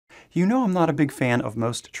You know I'm not a big fan of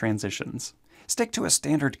most transitions. Stick to a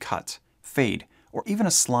standard cut, fade, or even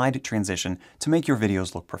a slide transition to make your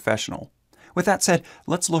videos look professional. With that said,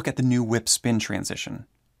 let's look at the new whip spin transition.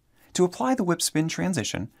 To apply the whip spin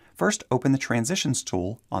transition, first open the Transitions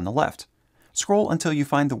tool on the left. Scroll until you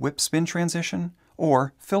find the whip spin transition,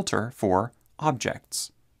 or filter for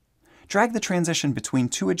Objects. Drag the transition between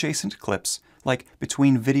two adjacent clips, like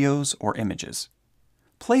between videos or images.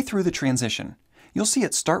 Play through the transition. You'll see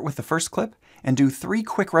it start with the first clip and do 3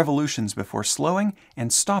 quick revolutions before slowing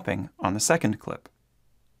and stopping on the second clip.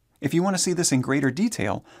 If you want to see this in greater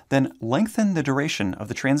detail, then lengthen the duration of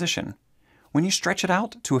the transition. When you stretch it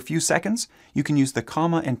out to a few seconds, you can use the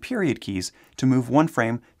comma and period keys to move one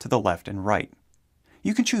frame to the left and right.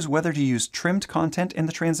 You can choose whether to use trimmed content in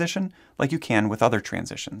the transition, like you can with other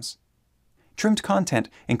transitions. Trimmed content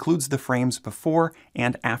includes the frames before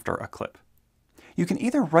and after a clip. You can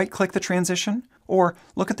either right-click the transition or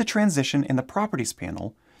look at the transition in the Properties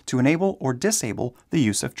panel to enable or disable the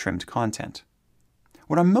use of trimmed content.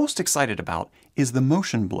 What I'm most excited about is the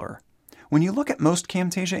motion blur. When you look at most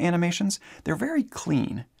Camtasia animations, they're very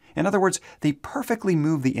clean. In other words, they perfectly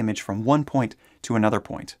move the image from one point to another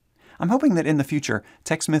point. I'm hoping that in the future,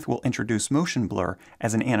 TechSmith will introduce motion blur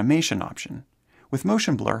as an animation option. With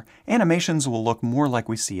motion blur, animations will look more like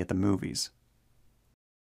we see at the movies.